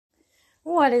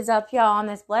What is up, y'all, on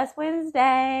this blessed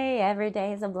Wednesday? Every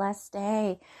day is a blessed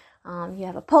day. You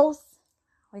have a pulse.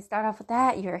 We start off with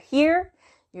that. You're here.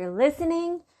 You're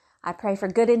listening. I pray for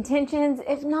good intentions.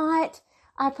 If not,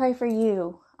 I pray for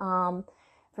you. For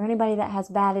anybody that has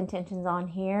bad intentions on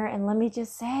here. And let me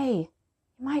just say,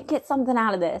 you might get something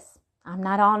out of this. I'm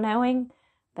not all-knowing,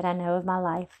 but I know of my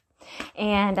life.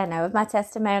 And I know of my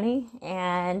testimony.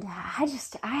 And I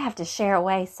have to share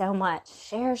away so much.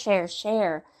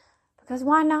 Share. Because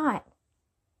why not?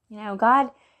 You know,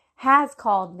 God has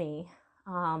called me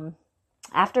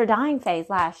after dying phase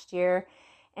last year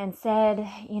and said,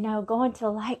 go into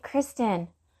light, Kristen.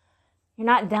 You're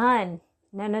not done.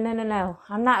 No.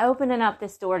 I'm not opening up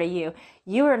this door to you.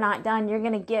 You are not done. You're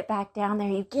going to get back down there.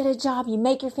 You get a job. You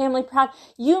make your family proud.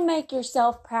 You make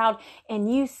yourself proud.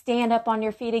 And you stand up on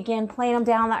your feet again, plant them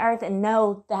down on the earth, and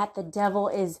know that the devil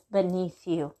is beneath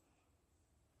you.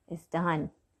 It's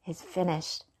done. It's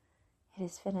finished. It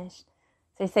is finished.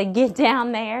 So he said, get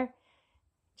down there.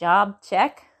 Job,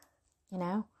 check.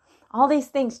 All these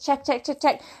things, check.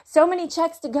 So many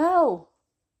checks to go.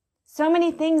 So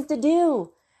many things to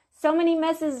do. So many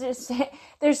messages.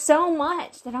 There's so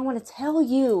much that I want to tell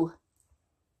you.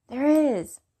 There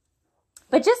is.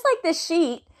 But just like this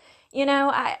sheet,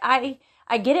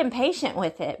 I get impatient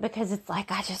with it because it's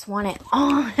like I just want it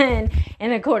on,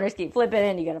 and the corners keep flipping,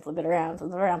 and you got to flip it around.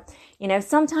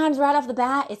 Sometimes right off the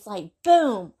bat, it's like,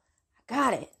 boom, I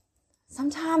got it.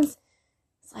 Sometimes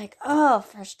it's like, oh,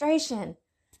 frustration,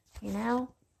 And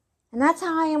that's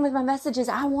how I am with my messages.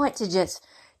 I want to just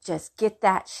get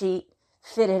that sheet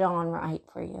fitted on right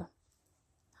for you.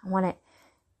 I want it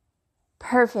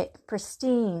perfect,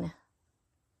 pristine.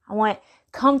 I want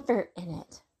comfort in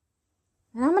it.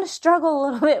 And I'm going to struggle a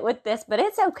little bit with this, but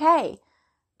it's okay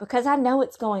because I know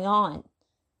what's going on.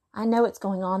 I know what's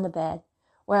going on in the bed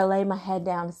where I lay my head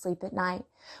down to sleep at night,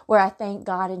 where I thank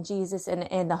God and Jesus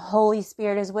and the Holy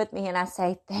Spirit is with me. And I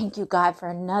say, thank you, God, for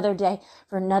another day,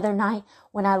 for another night.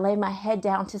 When I lay my head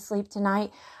down to sleep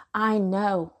tonight, I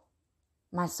know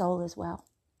my soul is well.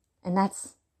 And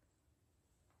that's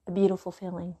a beautiful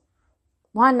feeling.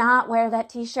 Why not wear that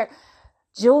t-shirt?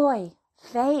 Joy,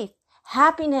 faith,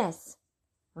 happiness.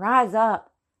 Rise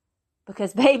up,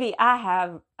 because baby,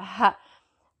 I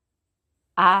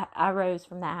rose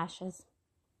from the ashes,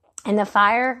 and the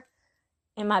fire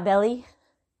in my belly,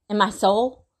 in my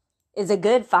soul, is a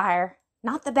good fire,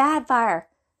 not the bad fire.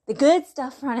 The good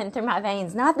stuff running through my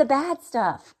veins, not the bad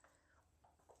stuff.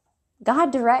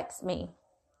 God directs me.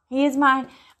 He is my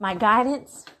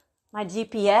guidance, my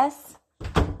GPS,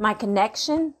 my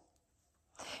connection.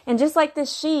 And just like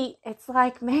this sheet, it's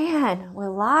like, man, with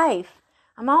life,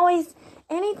 I'm always,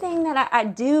 anything that I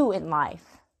do in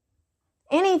life,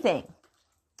 anything,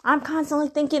 I'm constantly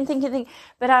thinking,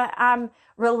 but I'm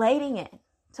relating it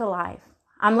to life.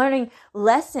 I'm learning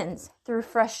lessons through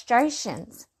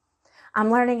frustrations.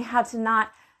 I'm learning how to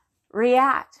not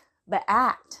react, but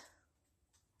act.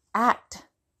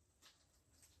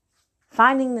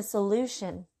 Finding the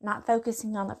solution, not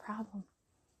focusing on the problem.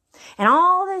 And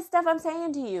all this stuff I'm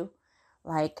saying to you,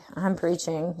 like I'm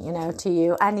preaching, to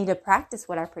you. I need to practice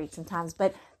what I preach sometimes.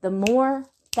 But the more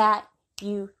that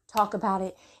you talk about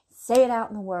it, say it out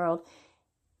in the world,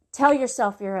 tell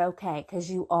yourself you're okay,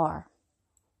 because you are.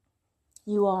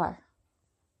 You are.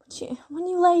 But when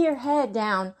you lay your head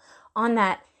down on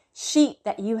that sheet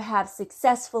that you have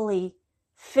successfully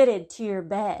fitted to your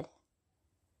bed,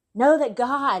 know that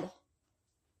God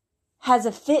has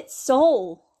a fit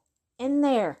soul in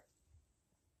there.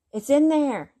 It's in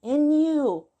there, in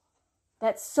you.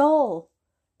 That soul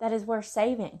that is worth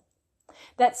saving.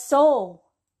 That soul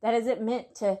that isn't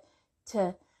meant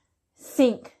to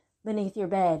sink beneath your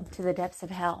bed to the depths of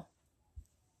hell.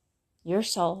 Your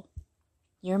soul,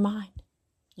 your mind,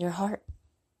 your heart.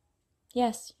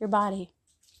 Yes, your body.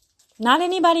 Not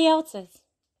anybody else's.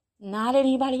 Not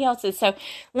anybody else's. So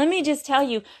let me just tell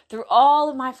you, through all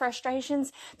of my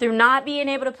frustrations, through not being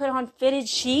able to put on fitted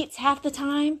sheets half the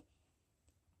time,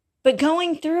 but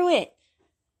going through it,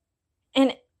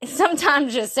 and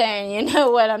sometimes just saying, you know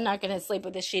what, I'm not going to sleep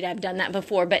with this sheet. I've done that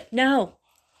before. But no,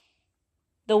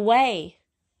 the way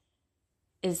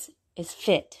is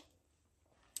fit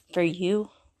for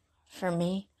you, for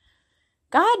me.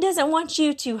 God doesn't want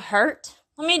you to hurt.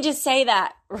 Let me just say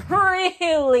that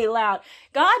really loud.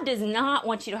 God does not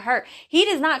want you to hurt. He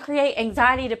does not create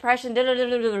anxiety, depression,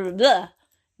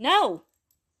 No.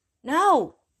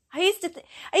 I used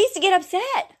to get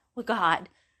upset with God,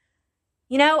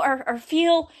 or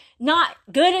feel not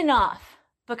good enough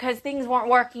because things weren't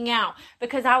working out,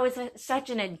 because I was such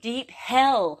in a deep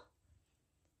hell.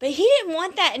 But he didn't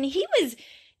want that. And he was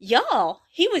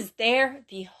there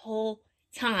the whole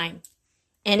time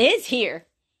and is here.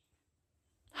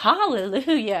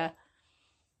 Hallelujah.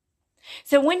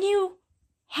 So when you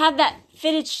have that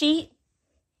fitted sheet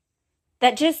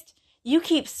that just you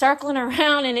keep circling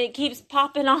around and it keeps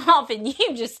popping off and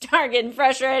you just start getting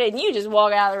frustrated and you just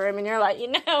walk out of the room and you're like,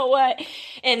 you know what?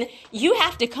 And you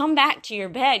have to come back to your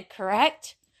bed,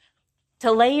 correct?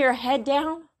 To lay your head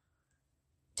down,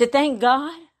 to thank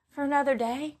God for another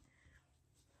day,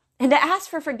 and to ask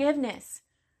for forgiveness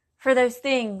for those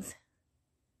things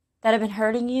that have been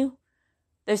hurting you,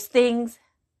 those things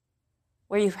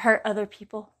where you've hurt other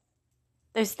people,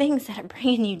 those things that are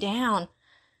bringing you down.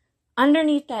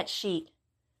 Underneath that sheet,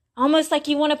 almost like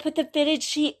you want to put the fitted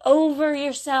sheet over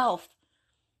yourself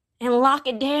and lock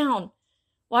it down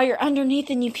while you're underneath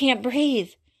and you can't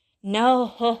breathe. No,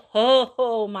 ho, ho,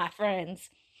 ho, my friends.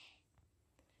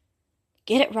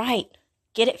 Get it right.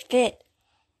 Get it fit.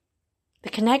 The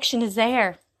connection is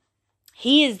there.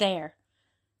 He is there.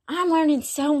 I'm learning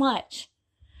so much.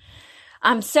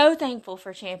 I'm so thankful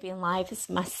for Champion Life. It's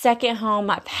my second home,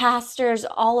 my pastors,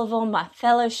 all of them, my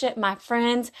fellowship, my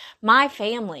friends, my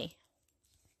family.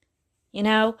 You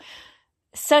know,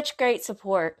 such great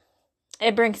support.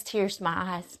 It brings tears to my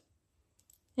eyes.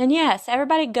 And yes,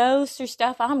 everybody goes through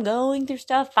stuff. I'm going through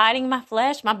stuff, fighting my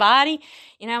flesh, my body.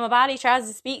 You know, my body tries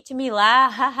to speak to me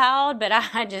loud, but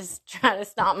I just try to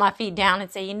stomp my feet down and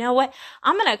say, you know what?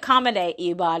 I'm going to accommodate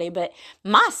you, body, but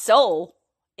my soul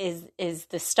is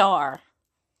the star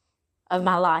of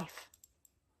my life.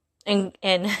 And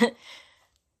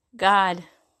God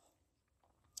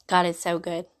is so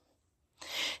good.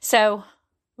 So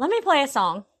let me play a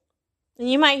song.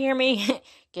 You might hear me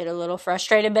get a little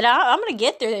frustrated, but I'm going to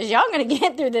get through this. Y'all going to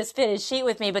get through this fitted sheet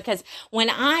with me, because when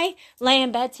I lay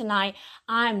in bed tonight,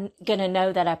 I'm going to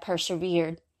know that I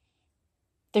persevered.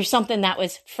 There's something that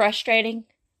was frustrating,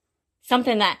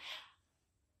 something that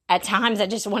at times I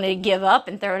just wanted to give up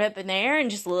and throw it up in the air and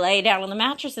just lay down on the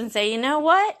mattress and say, you know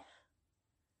what?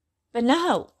 But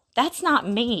no, that's not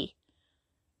me.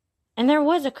 And there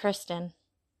was a Kristen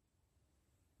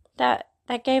that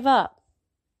gave up.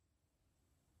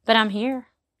 But I'm here.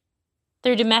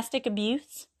 Through domestic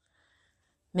abuse,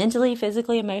 mentally,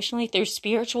 physically, emotionally, through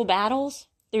spiritual battles,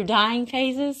 through dying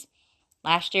phases,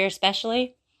 last year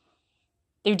especially,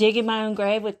 through digging my own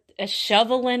grave with a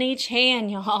shovel in each hand,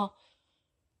 y'all.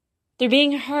 Through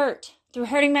being hurt, through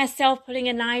hurting myself, putting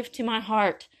a knife to my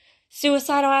heart,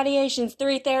 suicidal ideations,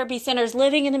 3 therapy centers,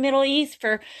 living in the Middle East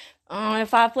for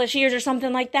 5+ years or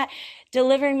something like that,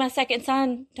 delivering my second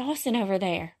son, Dawson, over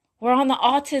there. We're on the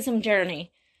autism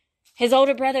journey. His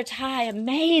older brother, Ty,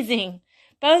 amazing.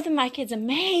 Both of my kids,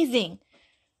 amazing.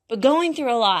 But going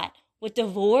through a lot. With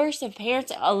divorce of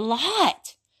parents, a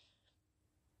lot.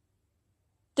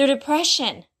 Through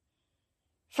depression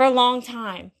for a long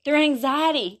time. Through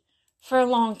anxiety for a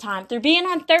long time. Through being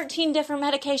on 13 different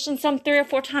medications, some 3 or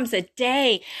 4 times a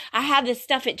day. I have this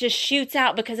stuff, it just shoots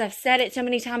out because I've said it so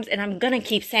many times, and I'm going to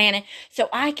keep saying it so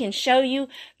I can show you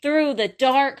through the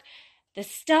dark, the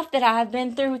stuff that I've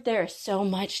been through. There is so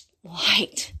much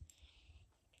light.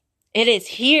 It is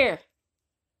here.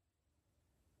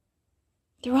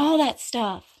 Through all that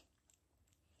stuff.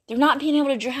 Through not being able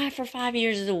to drive for 5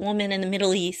 years as a woman in the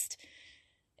Middle East.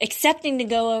 Accepting to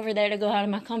go over there, to go out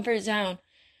of my comfort zone.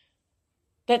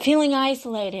 But feeling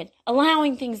isolated.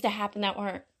 Allowing things to happen that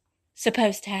weren't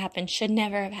supposed to happen. Should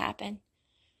never have happened.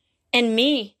 And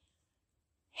me,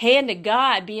 hand to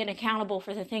God, being accountable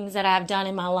for the things that I've done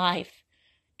in my life.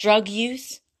 Drug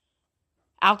use.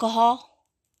 Alcohol.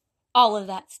 All of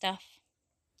that stuff.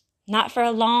 Not for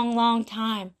a long, long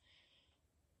time.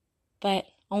 But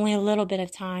only a little bit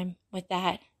of time with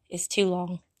that is too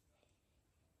long.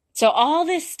 So all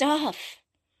this stuff,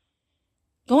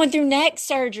 going through neck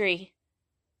surgery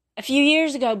a few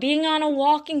years ago, being on a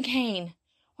walking cane.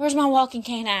 Where's my walking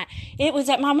cane at? It was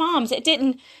at my mom's.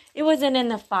 It wasn't in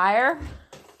the fire.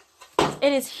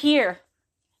 It is here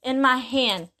in my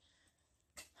hand.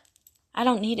 I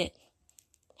don't need it.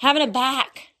 Having a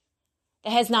back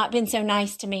that has not been so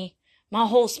nice to me, my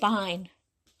whole spine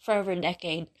for over a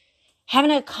decade.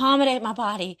 Having to accommodate my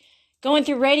body, going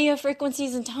through radio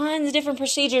frequencies and tons of different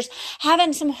procedures,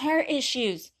 having some heart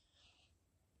issues.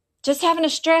 Just having a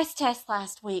stress test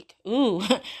last week. Ooh,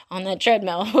 on that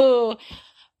treadmill. Ooh.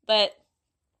 But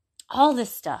all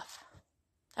this stuff.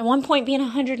 At one point being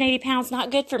 180 pounds,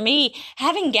 not good for me.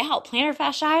 Having gout, plantar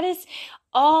fasciitis,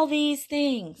 all these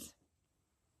things.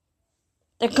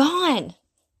 They're gone.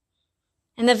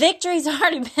 And the victory's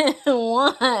already been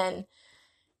won.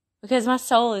 Because my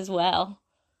soul is well.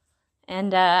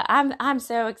 And I'm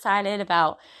so excited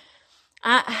about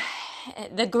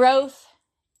the growth.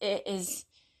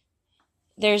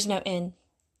 There's no end.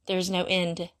 there's no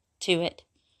end to it.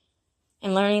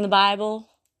 And learning the Bible,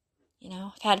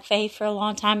 I've had faith for a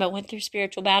long time, but went through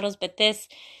spiritual battles, but this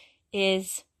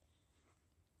is,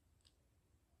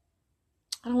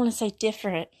 I don't want to say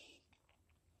different,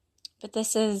 but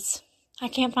this is, I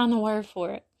can't find the word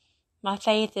for it. My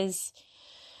faith is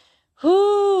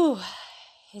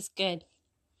good.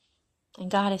 And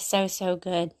God is so, so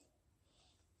good.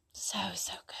 So,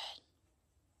 so good.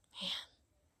 Man.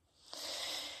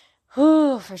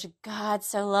 For God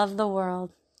so loved the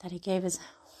world that he gave his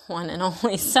one and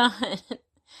only Son,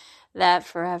 that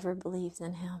forever believes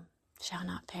in him shall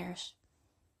not perish,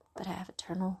 but have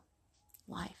eternal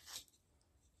life.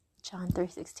 John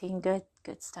 3:16,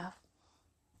 good stuff.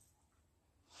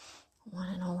 One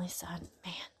and only Son,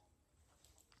 man.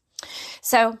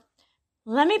 So,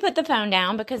 let me put the phone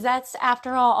down, because that's,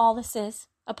 after all this is,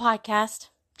 a podcast.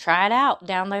 Try it out.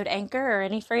 Download Anchor or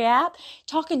any free app.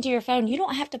 Talking to your phone. You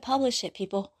don't have to publish it,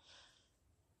 people.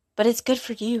 But it's good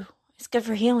for you. It's good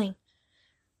for healing.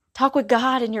 Talk with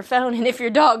God in your phone, and if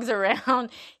your dog's around,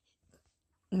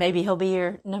 maybe he'll be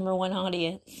your number one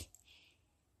audience.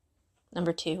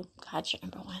 Number 2, God's your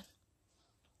number 1.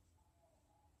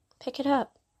 Pick it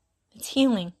up. It's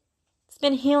healing. It's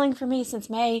been healing for me since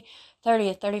May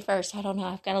 30th, 31st. I don't know.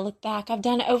 I've got to look back. I've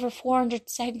done over 400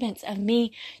 segments of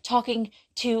me talking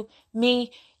to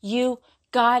me, you,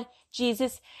 God,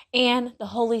 Jesus, and the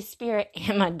Holy Spirit,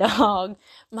 and my dog.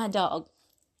 My dog.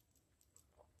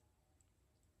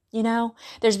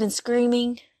 There's been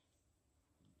screaming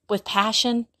with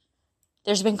passion.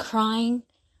 There's been crying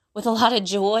with a lot of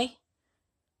joy,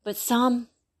 but some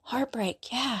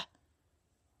heartbreak. Yeah.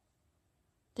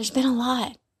 There's been a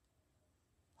lot.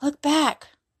 Look back.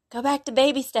 Go back to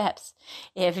baby steps.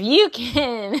 If you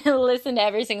can listen to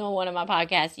every single one of my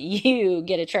podcasts, you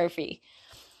get a trophy.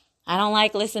 I don't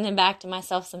like listening back to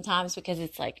myself sometimes, because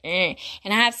it's like, And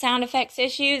I have sound effects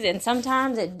issues, and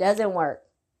sometimes it doesn't work.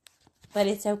 But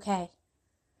it's okay.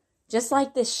 Just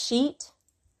like this sheet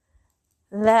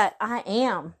that I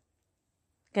am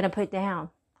going to put down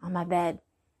on my bed,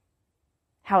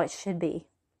 how it should be.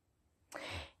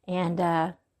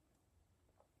 And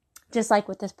just like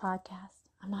with this podcast,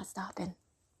 I'm not stopping.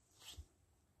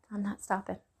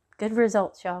 Good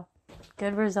results, y'all.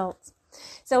 Good results.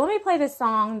 So let me play this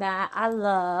song that I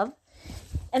love.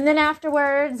 And then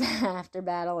afterwards, after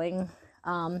battling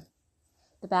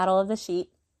the battle of the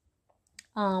sheep,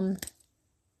 I'm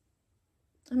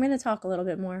going to talk a little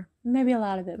bit more. Maybe a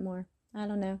lot of it more. I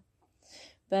don't know.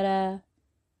 But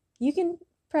you can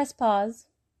press pause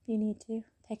if you need to.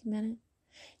 Take a minute.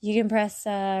 You can press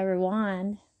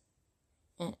rewind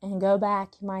and go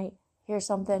back. You might hear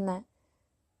something that,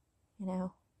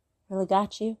 really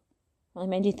got you. Really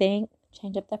made you think.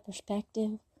 Change up that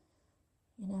perspective.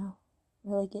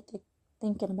 Really get to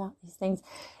thinking about these things.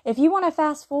 If you want to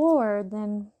fast forward,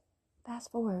 then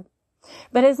fast forward.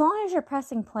 But as long as you're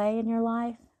pressing play in your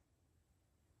life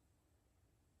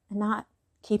and not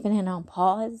keeping it on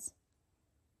pause,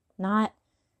 not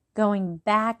going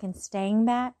back and staying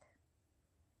back,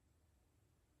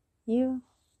 you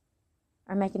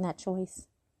are making that choice.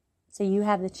 So you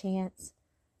have the chance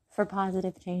for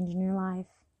positive change in your life.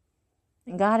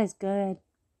 And God is good.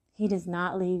 He does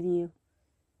not leave you.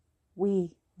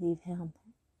 We leave him.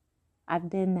 I've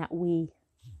been that we.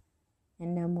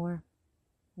 And no more.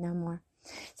 No more.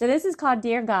 So this is called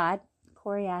Dear God,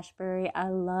 Corey Ashbury. I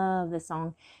love the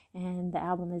song. And the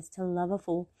album is To Love a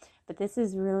Fool. But this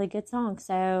is a really good song.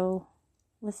 So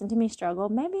listen to me struggle.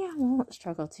 Maybe I won't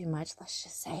struggle too much. Let's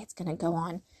just say it's going to go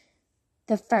on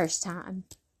the first time.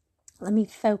 Let me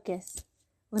focus.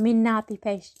 Let me not be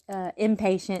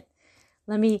impatient.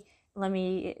 Let me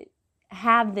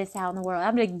have this out in the world.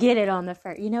 I'm going to get it on the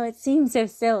first. It seems so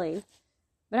silly.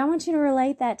 But I want you to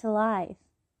relate that to life.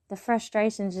 The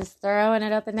frustration, just throwing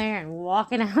it up in there and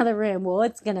walking out of the room. Well,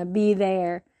 it's going to be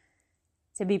there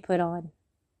to be put on.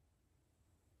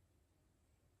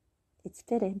 It's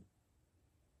fitted,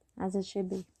 as it should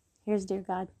be. Here's Dear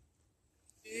God.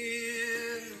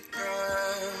 Dear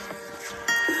God,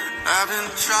 I've been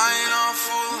trying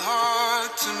awful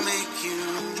hard to make you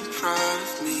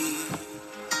trust me,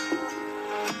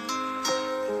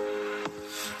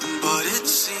 but it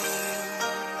seems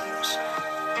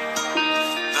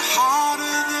the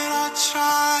harder that I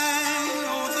try,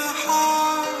 the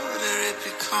harder it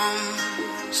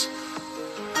becomes,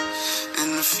 and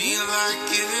I feel like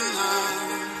giving up.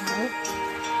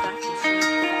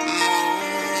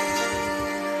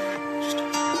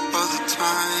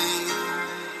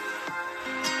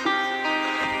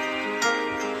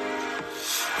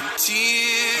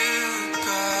 Dear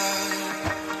God,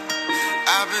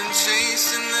 I've been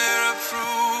chasing their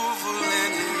approval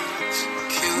and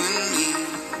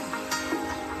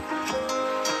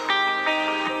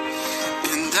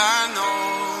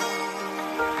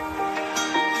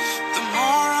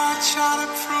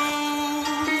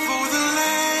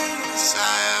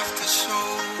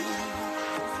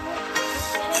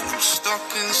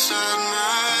inside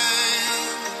my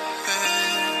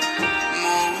head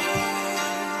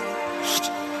most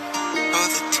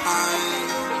of the time.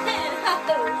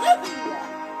 Hallelujah.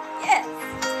 Yes.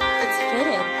 It's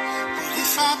fitted. But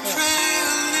if I pray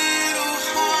a little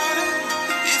harder,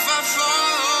 if I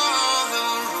follow all the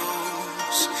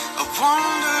rules, I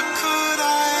wonder could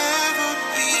I ever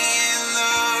be in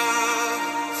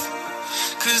love?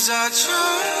 'Cause I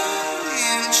try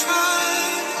and try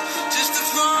just to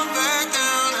fall back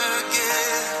down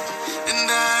again. And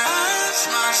I ask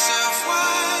myself,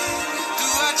 why do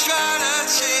I try to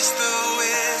chase the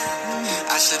wind?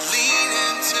 I should lean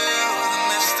into the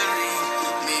mystery.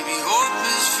 Maybe hope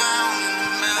is found in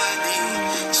the melody.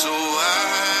 So I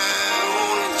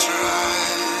wanna try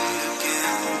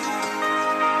again.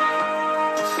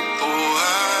 Oh,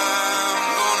 I'm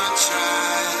gonna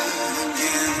try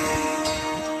again.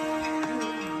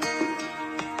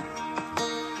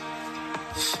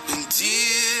 And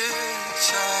dear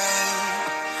child,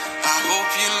 I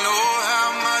hope you know how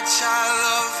much I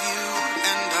love you,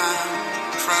 and I'm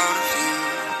proud of you.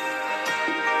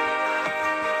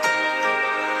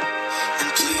 And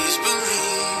please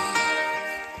believe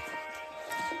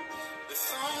the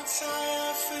thoughts I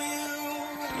have for you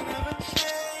will never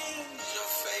change or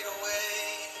fade away.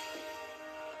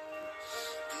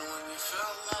 And when you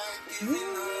felt like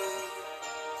giving up,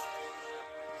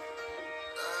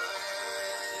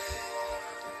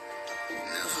 I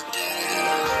never did.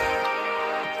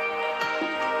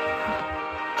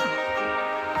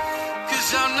 'Cause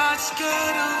I'm not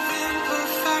scared of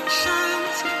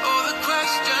imperfections or the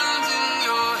questions in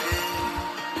your head.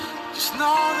 Just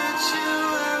know that you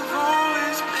have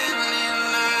always been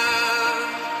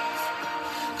enough.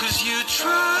 'Cause you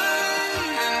tried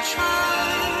and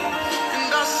tried, and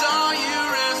I saw you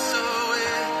wrestle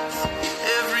with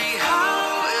every how,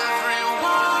 every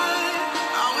why.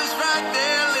 I was right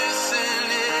there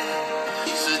listening.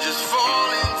 So just fall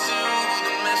into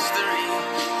the mystery,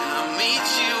 and I'll meet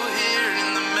you here in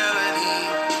the melody.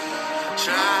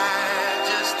 Try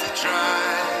just to try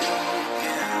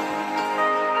again.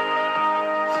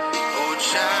 Oh,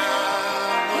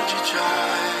 child, would you try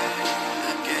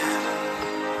again?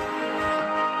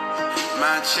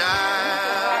 My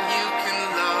child, you can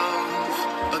love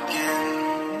again.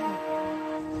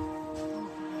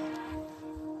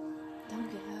 Don't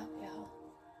give up, y'all.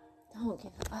 Don't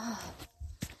give up.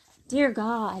 Dear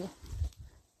God.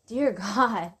 Dear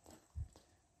God.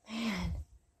 Man.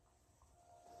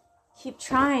 Keep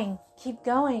trying. Keep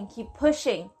going. Keep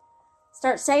pushing.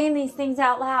 Start saying these things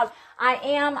out loud. I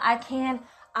am, I can,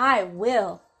 I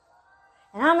will.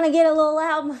 And I'm going to get a little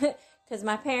loud because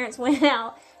my parents went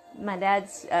out. My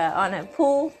dad's on a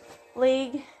pool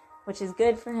league, which is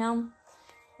good for him.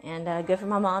 And good for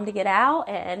my mom to get out.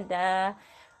 And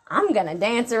I'm going to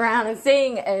dance around and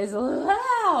sing as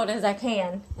loud as I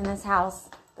can in this house.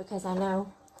 Because I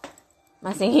know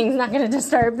my singing's not going to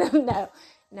disturb them.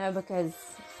 No, because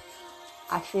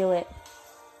I feel it.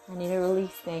 I need to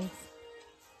release things.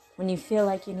 When you feel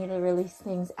like you need to release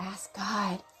things, ask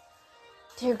God.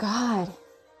 Dear God,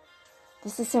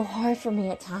 this is so hard for me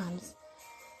at times.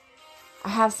 I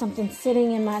have something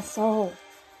sitting in my soul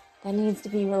that needs to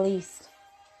be released.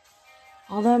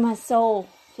 Although my soul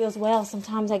feels well,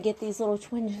 sometimes I get these little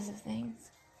twinges of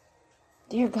things.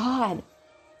 Dear God,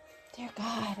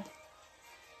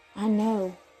 I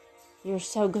know you're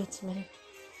so good to me.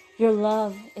 Your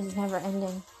love is never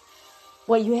ending.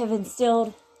 What you have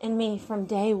instilled in me from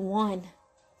day one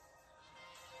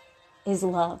is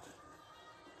love.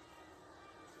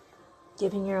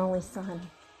 Giving your only son.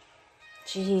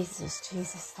 Jesus,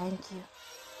 thank you.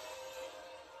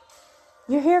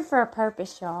 You're here for a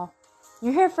purpose, y'all.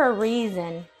 You're here for a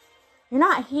reason. You're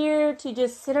not here to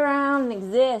just sit around and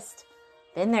exist.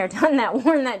 Been there, done that,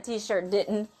 worn that t-shirt,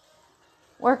 didn't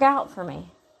work out for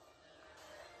me.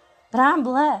 But I'm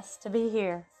blessed to be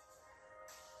here.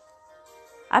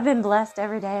 I've been blessed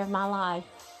every day of my life.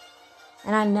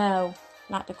 And I know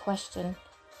not to question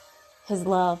His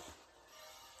love.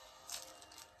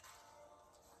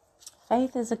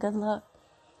 Faith is a good look.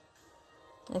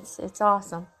 It's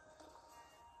awesome.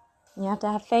 You have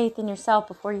to have faith in yourself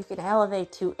before you can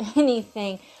elevate to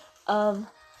anything of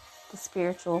the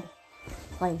spiritual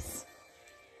place.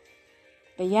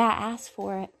 But yeah, ask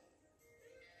for it.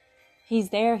 He's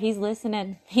there. He's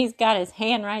listening. He's got His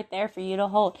hand right there for you to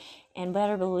hold. And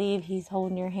better believe He's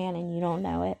holding your hand and you don't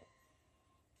know it.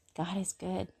 God is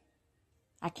good.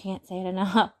 I can't say it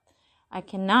enough. I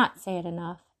cannot say it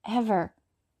enough. Ever.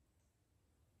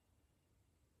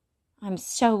 I'm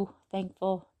so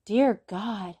thankful. Dear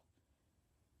God.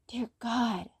 Dear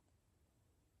God.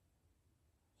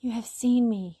 You have seen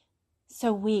me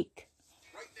so weak.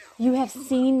 You have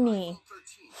seen me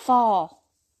fall.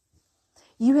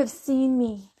 You have seen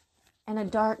me in a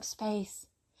dark space.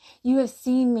 You have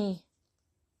seen me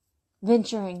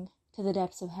venturing to the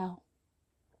depths of hell.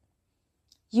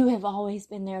 You have always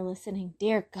been there listening.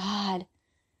 Dear God,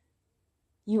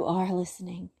 you are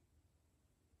listening.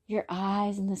 Your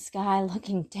eyes in the sky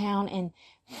looking down and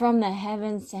from the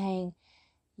heavens saying,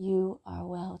 you are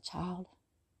well, child.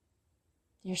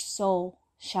 Your soul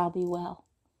shall be well.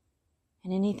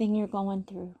 And anything you're going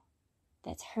through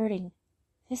that's hurting,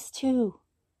 this too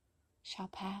shall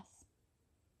pass.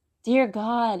 Dear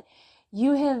God,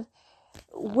 you have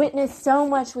witnessed so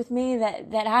much with me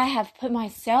that I have put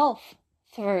myself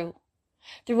through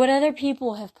what other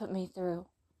people have put me through.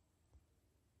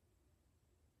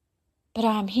 But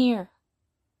I'm here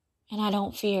and I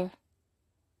don't fear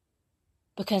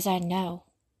because I know.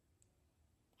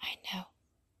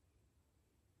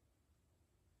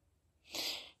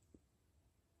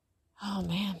 Oh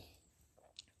man.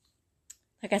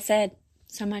 Like I said,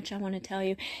 so much I want to tell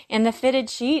you. And the fitted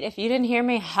sheet, if you didn't hear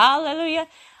me, hallelujah.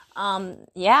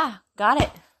 Yeah, got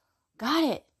it.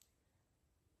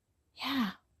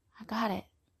 Yeah, I got it.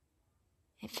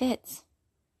 It fits.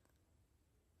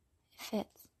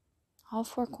 All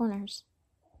four corners.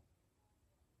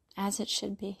 As it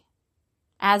should be.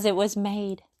 As it was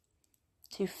made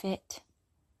to fit.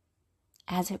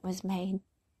 As it was made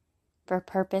for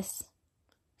purpose,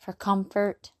 for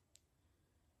comfort.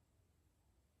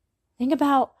 Think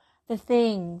about the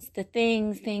things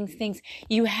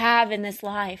you have in this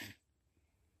life.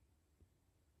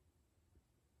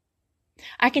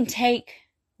 I can take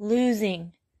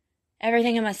losing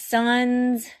everything of my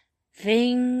son's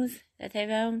things that they've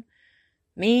owned,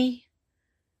 me,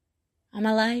 all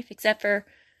my life, except for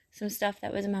some stuff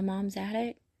that was in my mom's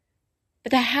attic.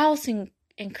 But the house in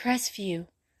Crestview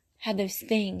had those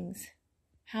things.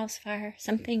 House fire.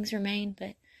 Some things remained,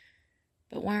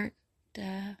 but weren't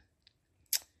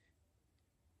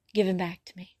given back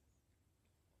to me.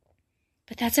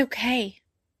 But that's okay.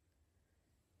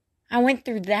 I went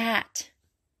through that.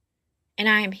 And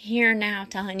I am here now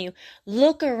telling you,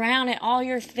 look around at all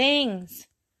your things.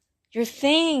 Your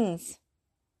things.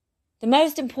 The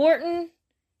most important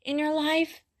in your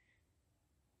life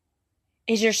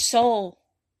is your soul.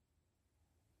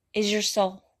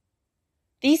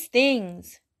 These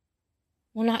things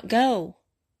will not go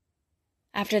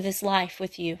after this life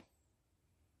with you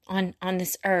on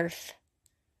this earth.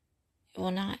 It will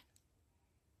not.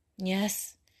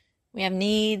 Yes, we have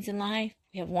needs in life.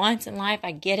 We have wants in life.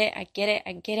 I get it.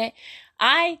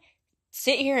 I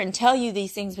sit here and tell you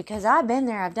these things because I've been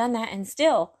there. I've done that. And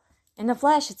still, in the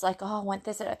flesh, it's like, oh, I want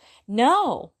this.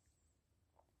 No.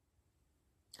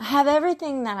 I have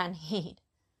everything that I need.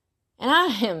 And I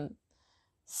am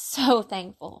so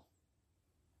thankful.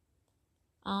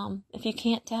 If you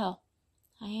can't tell,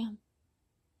 I am.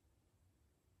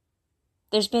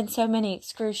 There's been so many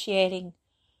excruciating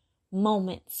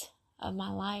moments of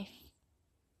my life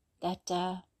that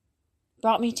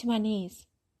brought me to my knees.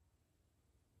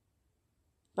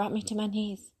 And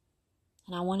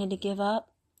I wanted to give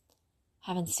up,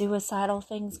 having suicidal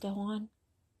things go on.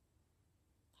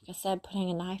 Like I said, putting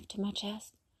a knife to my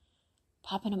chest,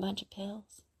 popping a bunch of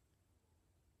pills.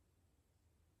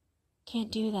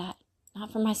 Can't do that.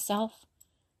 Not for myself,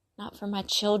 not for my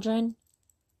children,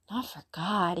 not for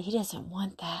God. He doesn't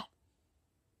want that.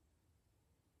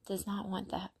 Does not want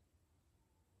that.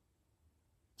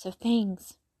 So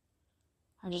things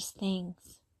are just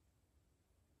things.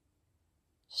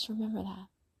 Just remember that.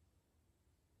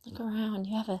 Look around.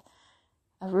 You have a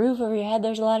roof over your head.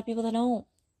 There's a lot of people that don't.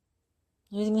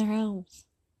 Losing their homes.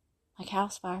 Like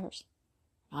house fires.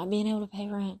 Not being able to pay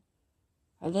rent.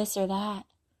 Or this or that.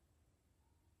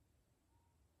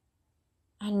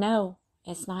 I know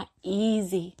it's not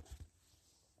easy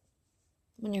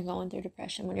when you're going through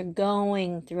depression, when you're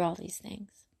going through all these things.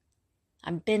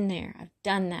 I've been there. I've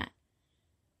done that.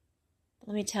 But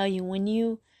let me tell you, when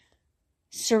you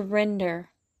surrender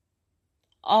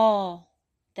all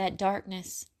that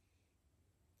darkness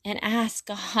and ask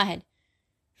God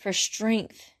for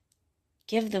strength,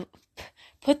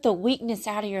 put the weakness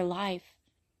out of your life.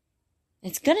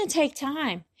 It's going to take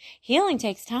time. Healing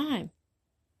takes time.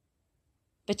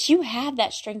 But you have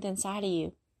that strength inside of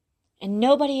you. And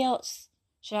nobody else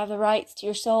should have the rights to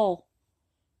your soul.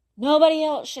 Nobody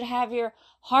else should have your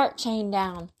heart chained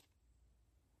down.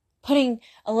 Putting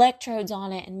electrodes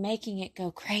on it and making it go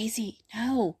crazy.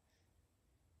 No.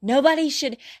 Nobody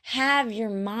should have your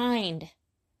mind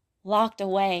locked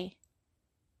away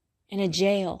in a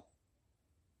jail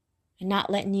and not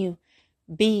letting you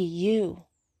be you.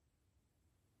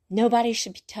 Nobody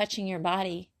should be touching your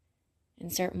body in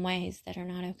certain ways that are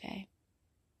not okay.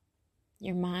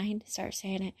 Your mind, start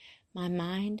saying it, my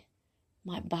mind,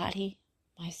 my body,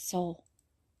 my soul,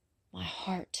 my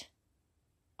heart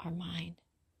are mine.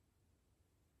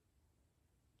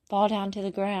 Fall down to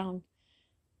the ground.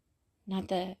 Not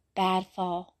the bad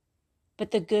fall,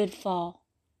 but the good fall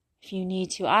if you need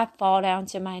to. I fall down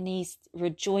to my knees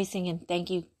rejoicing and thank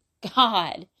you,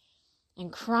 God,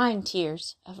 and crying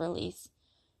tears of release,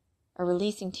 or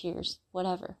releasing tears,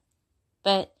 whatever.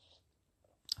 But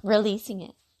releasing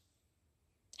it.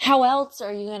 How else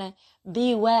are you going to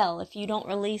be well if you don't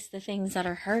release the things that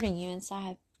are hurting you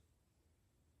inside?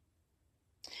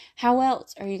 How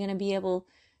else are you going to be able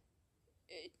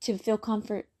to feel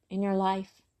comfort in your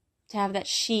life? To have that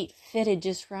sheet fitted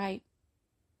just right?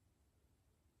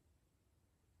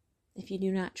 If you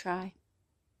do not try,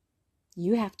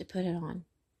 you have to put it on.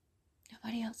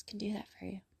 Nobody else can do that for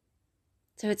you.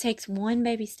 So it takes one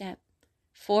baby step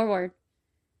forward.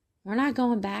 We're not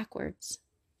going backwards.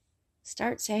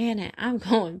 Start saying it. I'm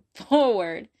going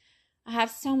forward. I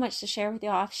have so much to share with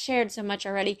y'all. I've shared so much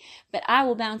already, but I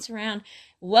will bounce around.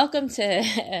 Welcome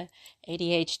to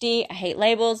ADHD. I hate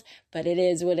labels, but it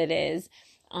is what it is.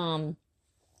 I'm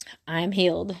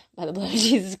healed by the blood of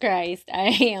Jesus Christ.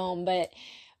 I am, but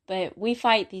we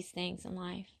fight these things in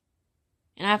life.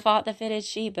 And I fought the fitted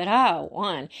sheet, but I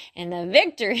won. And the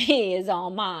victory is all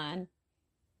mine.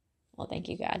 Well, thank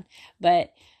you, God.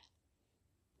 But,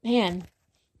 man,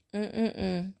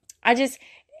 I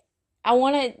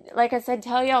want to, like I said,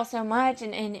 tell y'all so much.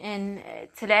 And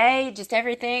today, just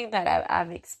everything that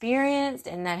I've experienced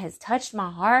and that has touched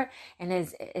my heart and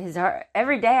is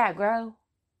every day I grow.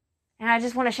 And I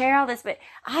just want to share all this, but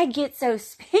I get so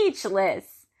speechless.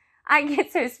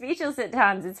 At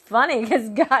times. It's funny because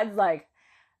God's like,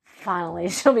 finally,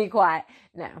 she'll be quiet.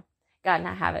 No, God and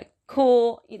I have it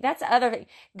cool. That's the other thing.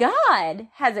 God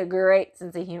has a great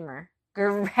sense of humor.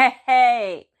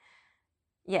 Great.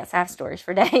 Yes, I have stories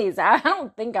for days. I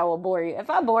don't think I will bore you. If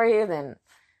I bore you, then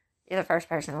you're the first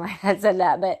person in life that said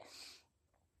that. But,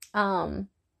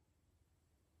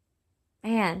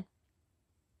 man,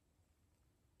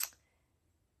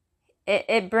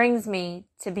 it brings me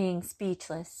to being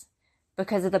speechless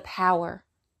because of the power,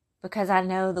 because I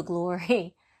know the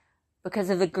glory, because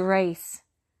of the grace,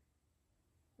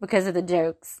 because of the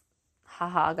jokes.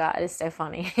 Haha, God is so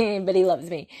funny, but he loves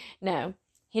me. No,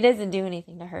 he doesn't do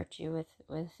anything to hurt you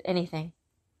with anything.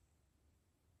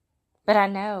 But I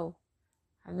know,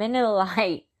 I've been to the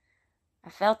light. I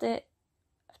felt it.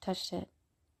 I've touched it.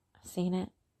 I've seen it.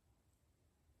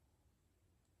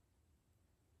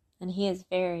 And he is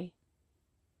very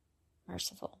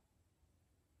merciful.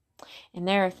 And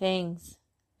there are things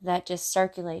that just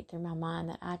circulate through my mind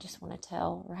that I just want to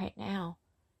tell right now,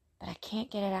 but I can't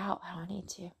get it out how I need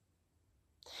to.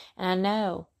 And I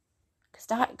know,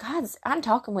 because I'm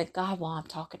talking with God while I'm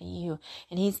talking to you,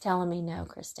 and he's telling me, no,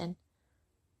 Kristen,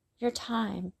 your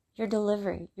time, your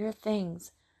delivery, your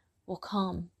things will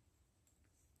come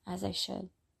as they should.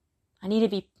 I need to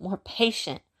be more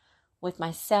patient with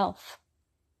myself.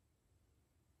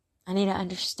 I need to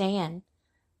understand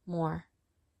more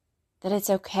that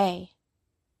it's okay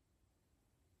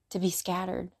to be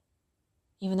scattered,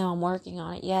 even though I'm working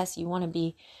on it. Yes, you want to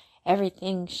be,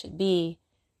 everything should be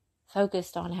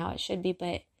focused on how it should be,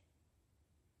 but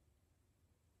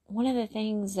one of the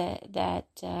things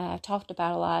that I've talked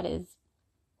about a lot is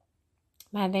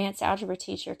my advanced algebra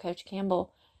teacher, Coach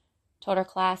Campbell, told our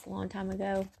class a long time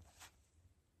ago.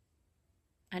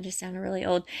 I just sounded really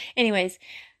old. Anyways,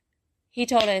 he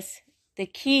told us the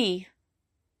key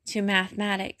to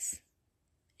mathematics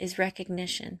is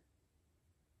recognition.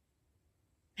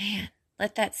 Man,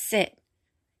 let that sit.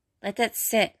 Let that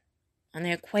sit on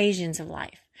the equations of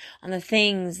life, on the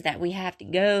things that we have to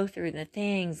go through, the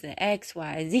things, the X,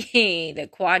 Y, Z, the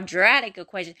quadratic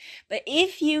equation. But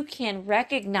if you can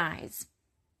recognize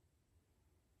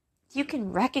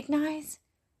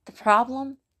the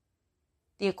problem,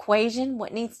 the equation,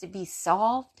 what needs to be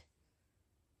solved,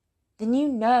 then you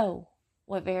know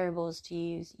what variables to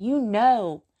use. You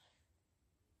know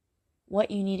what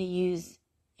you need to use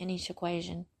in each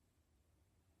equation.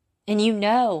 And you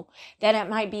know that it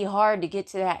might be hard to get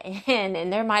to that end,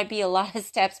 and there might be a lot of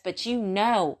steps, but you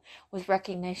know with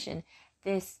recognition,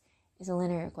 this is a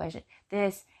linear equation.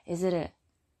 This is it.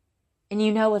 And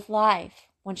you know with life,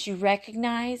 once you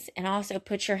recognize and also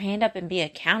put your hand up and be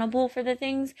accountable for the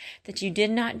things that you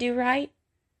did not do right,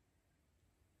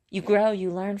 you grow,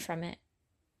 you learn from it.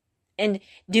 And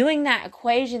doing that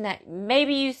equation that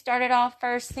maybe you started off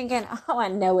first thinking, oh, I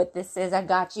know what this is, I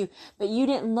got you, but you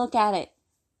didn't look at it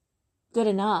good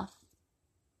enough.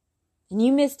 and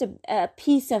you missed a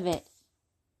piece of it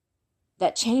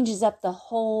that changes up the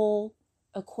whole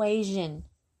equation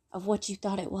of what you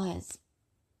thought it was.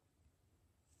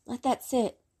 Let that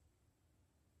sit.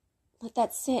 Let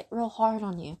that sit real hard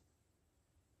on you.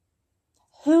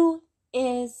 Who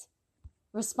is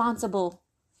responsible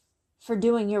for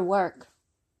doing your work?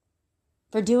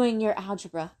 For doing your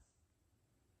algebra?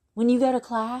 When you go to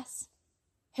class,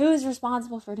 who is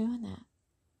responsible for doing that?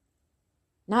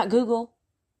 Not Google.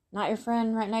 Not your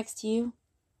friend right next to you.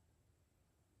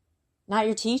 Not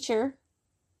your teacher.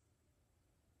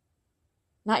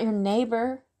 Not your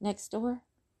neighbor next door.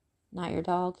 Not your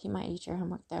dog. He might eat your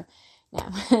homework though.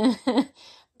 No.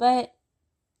 But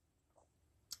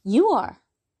you are.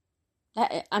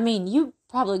 You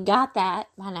probably got that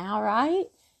by now, right?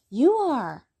 You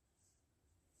are.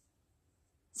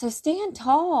 So stand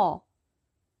tall.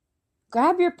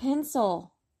 Grab your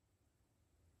pencil.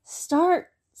 Start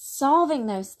solving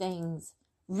those things.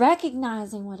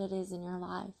 Recognizing what it is in your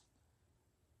life.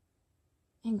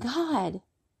 And God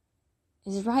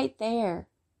is right there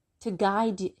to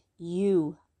guide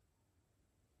you.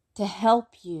 To help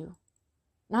you.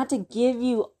 Not to give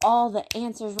you all the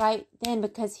answers right then,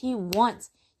 because He wants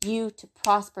you to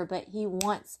prosper, but He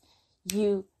wants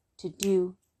you to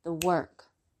do the work.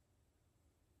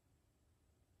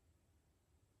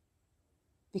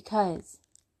 Because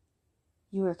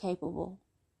you are capable.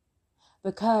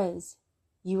 Because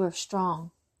you are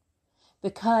strong.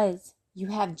 Because you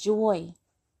have joy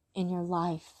in your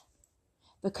life.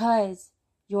 Because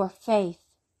your faith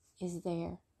is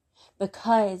there.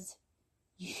 Because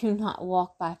you do not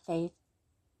walk by faith,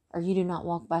 or you do not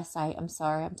walk by sight. I'm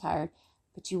sorry, I'm tired.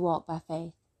 But you walk by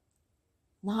faith.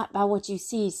 Not by what you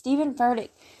see. Stephen Furtick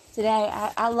today,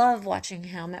 I love watching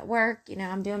him at work. You know,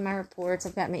 I'm doing my reports.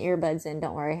 I've got my earbuds in.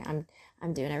 Don't worry.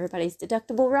 I'm doing everybody's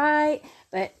deductible right.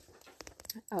 But,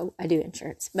 I do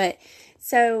insurance. But,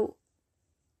 so,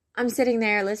 I'm sitting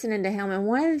there listening to him. And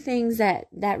one of the things that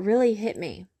really hit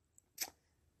me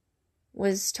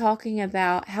was talking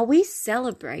about how we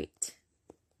celebrate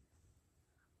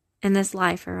in this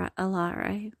life a lot,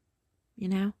 right? You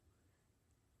know?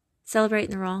 Celebrating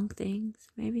the wrong things,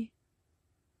 maybe.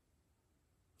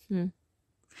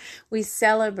 We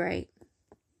celebrate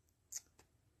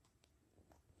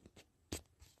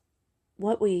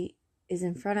what is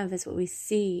in front of us, what we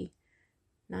see,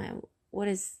 not what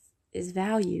is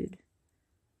valued.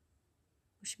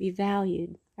 What should be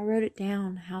valued. I wrote it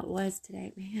down how it was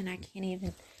today. Man, I can't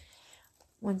even.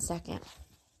 1 second.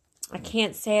 I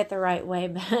can't say it the right way,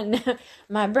 but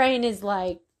my brain is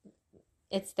like,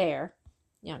 it's there.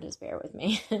 Y'all just bear with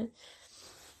me.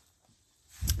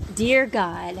 Dear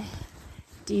God.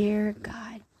 Dear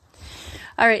God.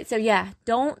 All right, so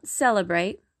don't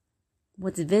celebrate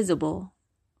what's visible.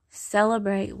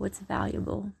 Celebrate what's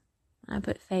valuable. I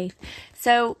put faith.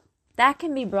 So that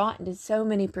can be brought into so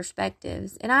many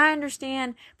perspectives. And I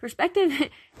understand perspective,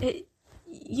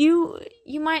 you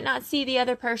might not see the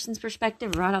other person's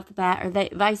perspective right off the bat, or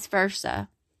vice versa.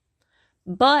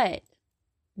 But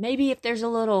maybe if there's a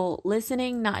little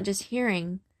listening, not just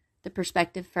hearing the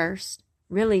perspective first,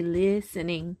 really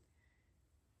listening,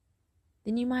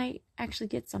 then you might actually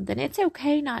get something. It's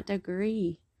okay not to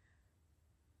agree.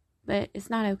 But it's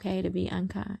not okay to be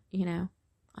unkind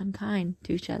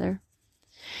to each other.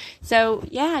 So,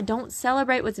 don't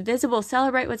celebrate what's visible.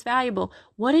 Celebrate what's valuable.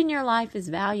 What in your life is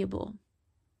valuable?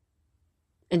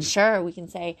 And sure, we can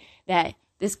say that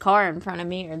this car in front of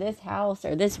me, or this house,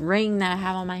 or this ring that I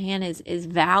have on my hand is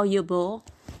valuable.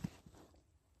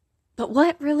 But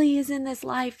what really is in this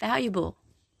life valuable?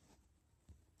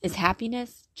 Is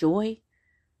happiness, joy,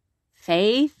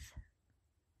 faith,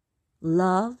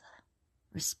 love,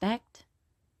 respect,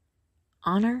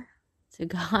 honor to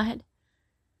God.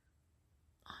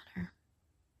 Honor.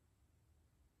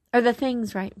 Are the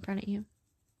things right in front of you?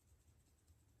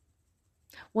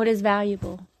 What is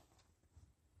valuable?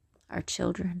 Our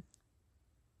children,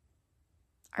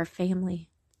 our family,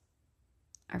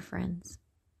 our friends,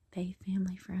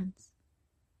 family, friends.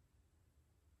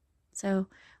 So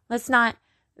let's not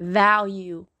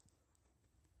value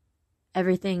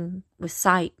everything with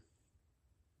sight.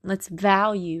 Let's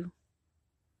value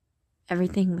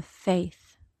everything with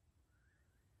faith.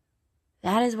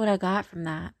 That is what I got from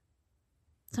that.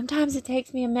 Sometimes it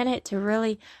takes me a minute to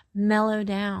really mellow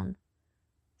down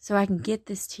so I can get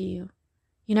this to you.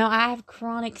 You know, I have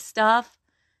chronic stuff,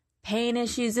 pain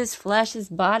issues, this flesh, this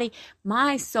body.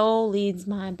 My soul leads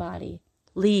my body.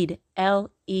 Lead,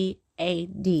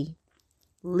 L-E-A-D.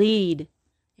 Lead.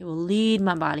 It will lead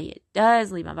my body. It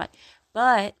does lead my body.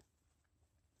 But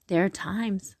there are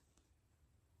times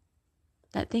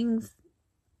that things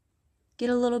get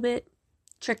a little bit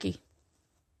tricky.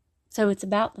 So it's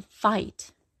about the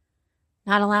fight.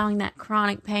 Not allowing that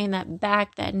chronic pain, that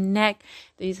back, that neck,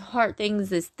 these heart things,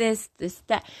 this,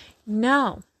 that.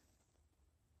 No.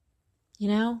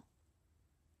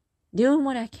 Doing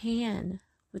what I can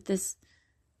with this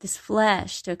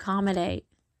flesh to accommodate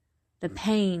the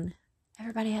pain.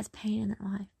 Everybody has pain in their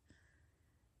life.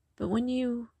 But when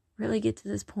you really get to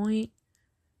this point,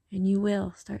 and you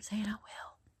will start saying, I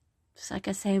will. Just like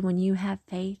I say, when you have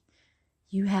faith,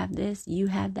 you have this, you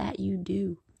have that, you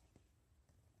do.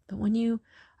 But when you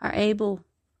are able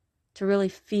to really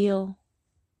feel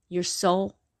your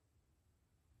soul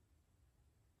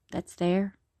that's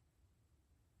there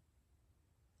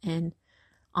and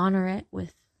honor it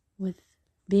with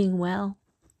being well,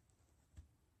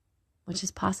 which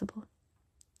is possible,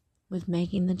 with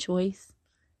making the choice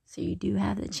so you do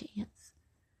have the chance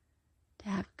to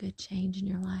have good change in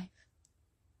your life.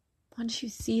 Once you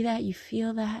see that, you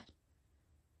feel that,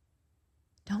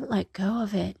 don't let go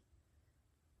of it.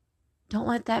 Don't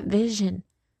let that vision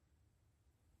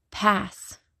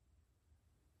pass.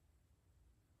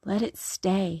 Let it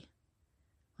stay.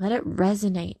 Let it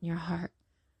resonate in your heart.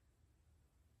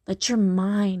 Let your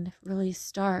mind really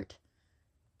start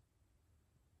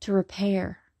to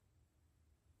repair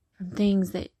from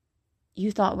things that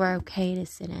you thought were okay to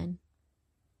sit in.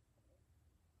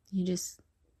 You just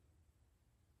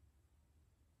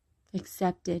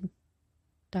accepted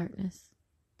darkness,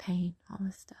 pain, all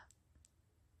this stuff.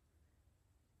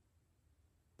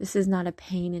 This is not a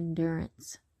pain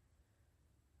endurance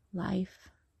life.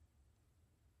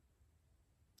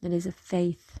 It is a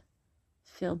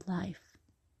faith-filled life.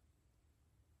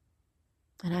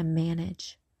 And I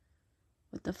manage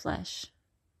what the flesh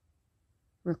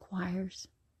requires.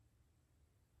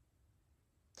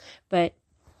 But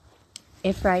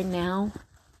if right now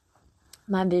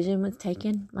my vision was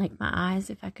taken, like my eyes,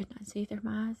 if I could not see through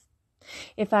my eyes,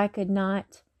 if I could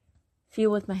not feel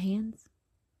with my hands,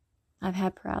 I've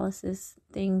had paralysis,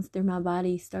 things through my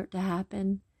body start to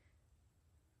happen.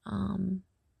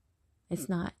 It's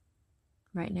not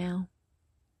right now,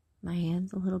 my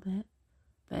hands a little bit,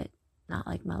 but not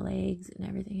like my legs and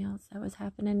everything else that was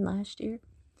happening last year.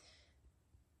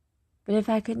 But if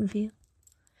I couldn't feel,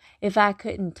 if I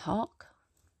couldn't talk,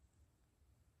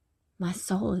 my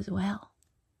soul as well.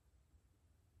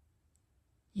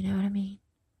 You know what I mean?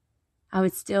 I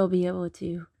would still be able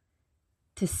to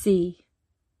see.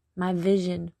 My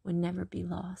vision would never be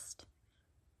lost.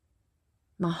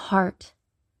 My heart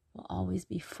will always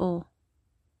be full.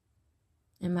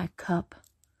 And my cup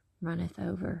runneth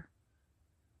over.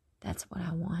 That's what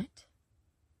I want.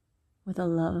 With the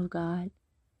love of God.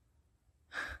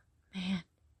 Man.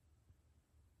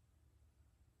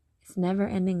 It's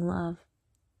never-ending love.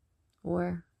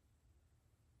 Or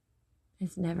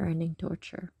it's never-ending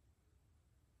torture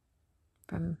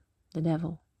from the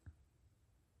devil.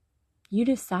 You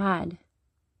decide.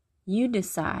 You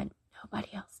decide. Nobody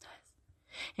else does.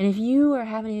 And if you are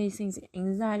having these things,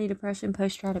 anxiety, depression,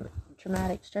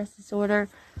 post-traumatic stress disorder,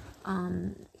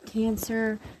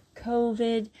 cancer,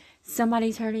 COVID,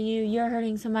 somebody's hurting you, you're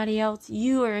hurting somebody else,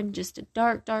 you are in just a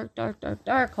dark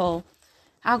hole.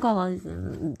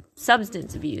 Alcoholism,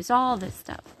 substance abuse, all this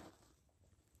stuff.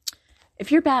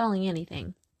 If you're battling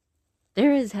anything,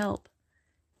 there is help.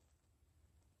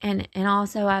 And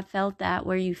also I felt that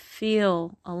where you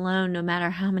feel alone no matter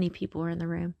how many people are in the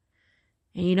room.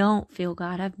 And you don't feel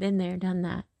God. I've been there, done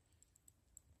that.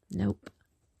 Nope.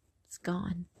 It's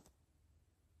gone.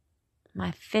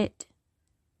 My fit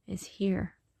is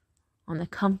here on the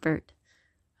comfort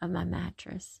of my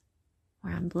mattress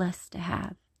where I'm blessed to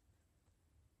have.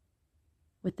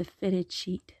 With the fitted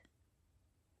sheet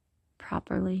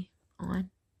properly on.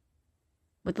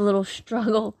 With a little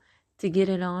struggle to get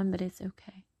it on, but it's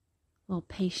okay. A little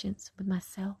patience with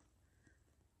myself.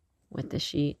 With the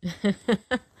sheet.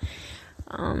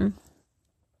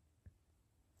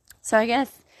 So I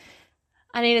guess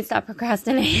I need to stop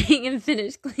procrastinating and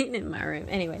finish cleaning my room.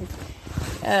 Anyways.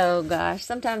 Oh gosh.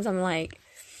 Sometimes I'm like,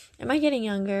 am I getting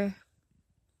younger?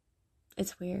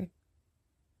 It's weird.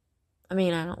 I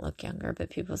mean, I don't look younger, but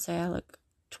people say I look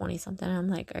 20 something. I'm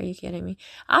like, are you kidding me?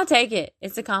 I'll take it.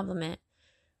 It's a compliment.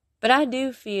 But I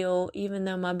do feel, even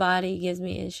though my body gives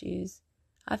me issues,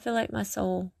 I feel like my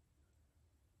soul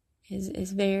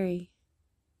is very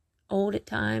old at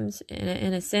times,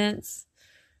 in a sense,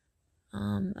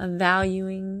 of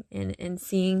valuing and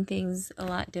seeing things a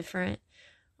lot different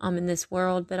in this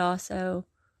world, but also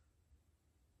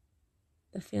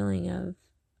the feeling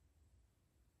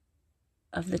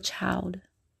of the child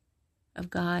of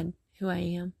God, who I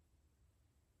am,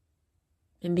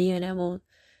 and being able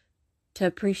to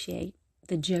appreciate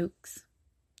the jokes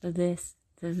the this,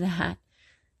 the that,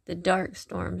 the dark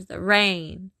storms, the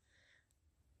rain.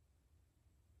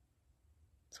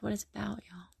 That's what it's about,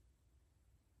 y'all.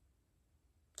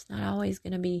 It's not always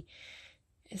going to be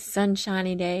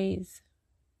sunshiny days.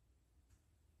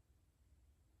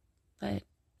 But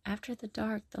after the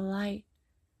dark, the light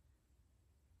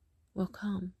will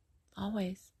come,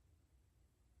 always.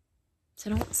 So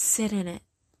don't sit in it.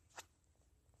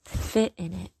 Fit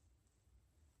in it.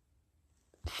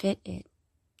 Fit it.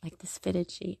 Like this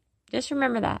fitted sheet. Just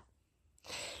remember that.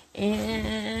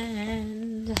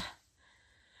 And it's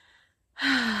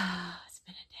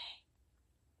been a day.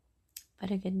 But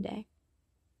a good day.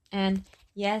 And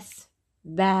yes,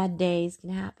 bad days can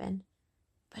happen.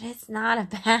 But it's not a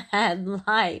bad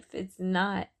life. It's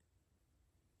not.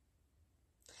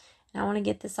 And I want to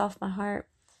get this off my heart.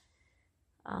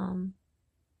 My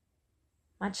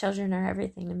children are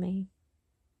everything to me.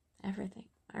 Everything.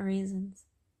 My reasons.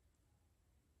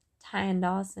 Ty and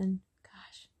Dawson.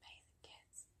 Gosh, amazing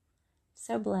kids.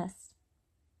 So blessed.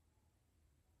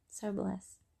 So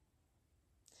blessed.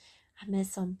 I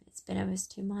miss them. It's been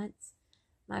almost 2 months.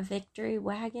 My victory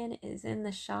wagon is in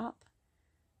the shop.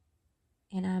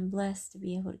 And I'm blessed to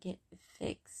be able to get it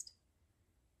fixed.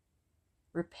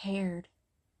 Repaired.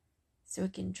 So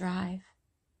it can drive.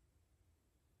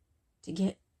 To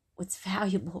get what's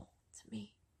valuable to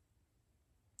me.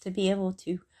 To be able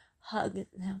to hug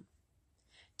them.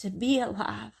 To be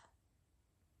alive.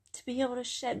 To be able to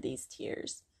shed these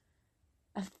tears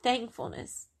of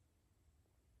thankfulness.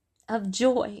 Of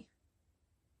joy.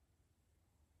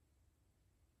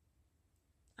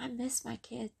 I miss my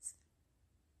kids.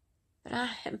 But I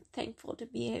am thankful to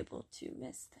be able to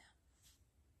miss them.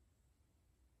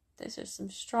 Those are some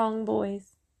strong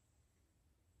boys.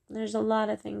 There's a lot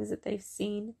of things that they've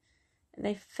seen and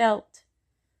they've felt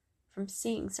from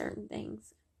seeing certain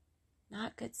things.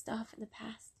 Not good stuff in the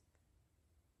past.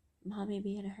 Mommy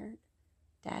being hurt.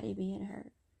 Daddy being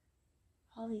hurt.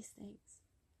 All these things.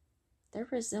 They're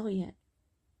resilient.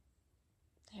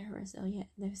 They're resilient.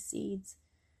 Those seeds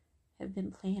have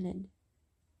been planted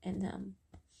in them.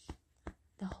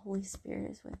 The Holy Spirit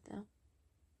is with them.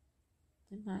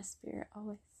 And my spirit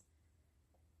always.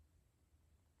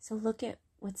 So look at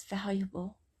what's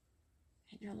valuable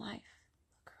in your life.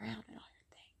 Look around at all your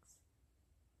things.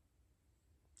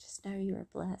 Just know you are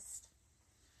blessed.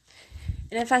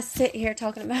 And if I sit here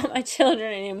talking about my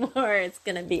children anymore, it's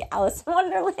going to be Alice in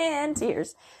Wonderland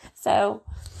tears. So,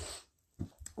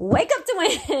 wake up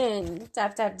to win.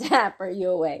 Tap, tap, tap. Are you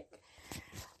awake?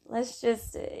 Let's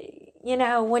just,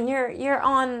 when you're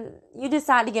on, you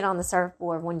decide to get on the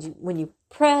surfboard when you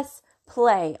press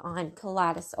play on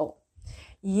Kaleidosol.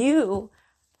 You,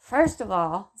 first of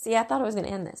all, see, I thought I was going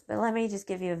to end this, but let me just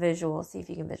give you a visual, see if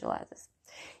you can visualize this.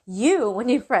 You, when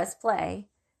you press play,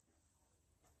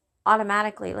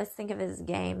 automatically, let's think of it as a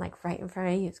game, like right in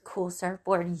front of you, it's a cool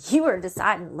surfboard. You are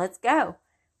deciding, let's go.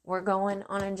 We're going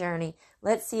on a journey.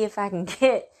 Let's see if I can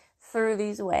get through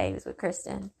these waves with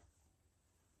Kristen.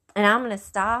 And I'm going to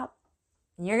stop.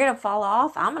 And you're going to fall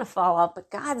off. I'm going to fall off.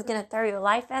 But God's going to throw you a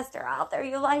life vest, or I'll throw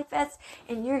you a life vest.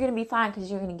 And you're going to be fine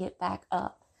because you're going to get back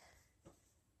up.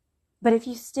 But if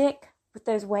you stick with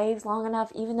those waves long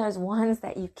enough, even those ones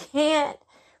that you can't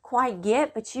quite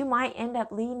get, but you might end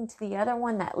up leading to the other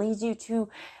one that leads you to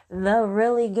the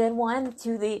really good one,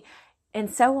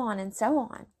 and so on and so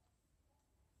on.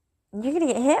 And you're going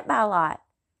to get hit by a lot.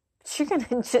 But you're going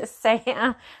to just say,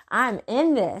 I'm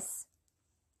in this.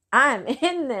 I'm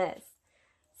in this.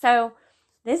 So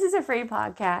this is a free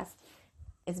podcast.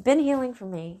 It's been healing for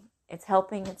me. It's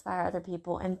helping inspire other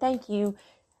people. And thank you,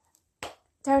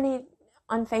 Tony,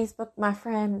 on Facebook, my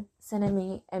friend, sending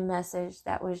me a message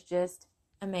that was just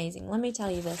amazing. Let me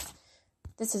tell you this.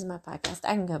 This is my podcast.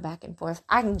 I can go back and forth.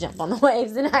 I can jump on the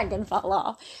waves and I can fall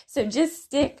off. So just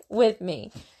stick with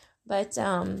me. But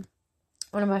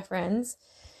one of my friends,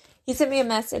 he sent me a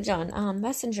message on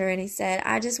Messenger, and he said,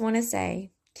 I just want to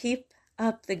say, keep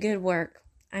up the good work.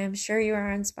 I am sure you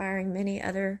are inspiring many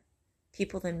other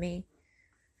people than me.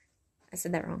 I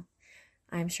said that wrong.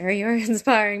 I'm sure you are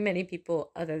inspiring many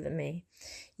people other than me.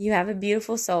 You have a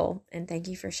beautiful soul, and thank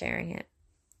you for sharing it.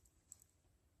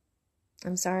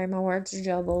 I'm sorry my words are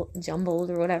jumbled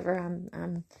or whatever.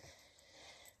 I'm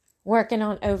working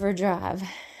on overdrive.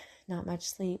 Not much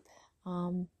sleep.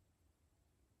 But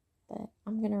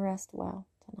I'm going to rest well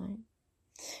tonight.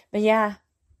 But yeah,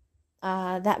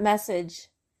 that message,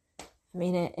 I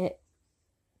mean, it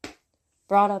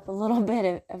brought up a little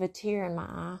bit of a tear in my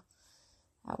eye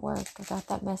at work. I got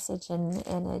that message, and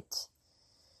it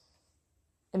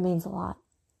means a lot.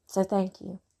 So thank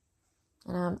you.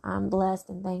 And I'm blessed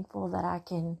and thankful that I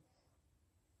can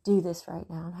do this right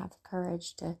now and have the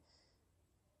courage to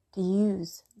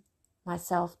use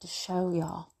myself to show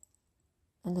y'all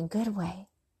in the good way.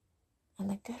 In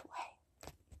the good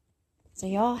way. So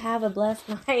y'all have a blessed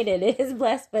night. It is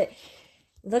blessed, but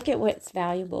look at what's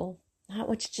valuable, not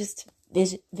what's just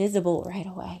visible right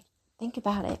away. Think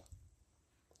about it.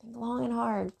 Think long and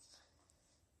hard.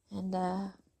 And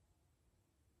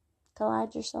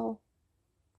collide your soul.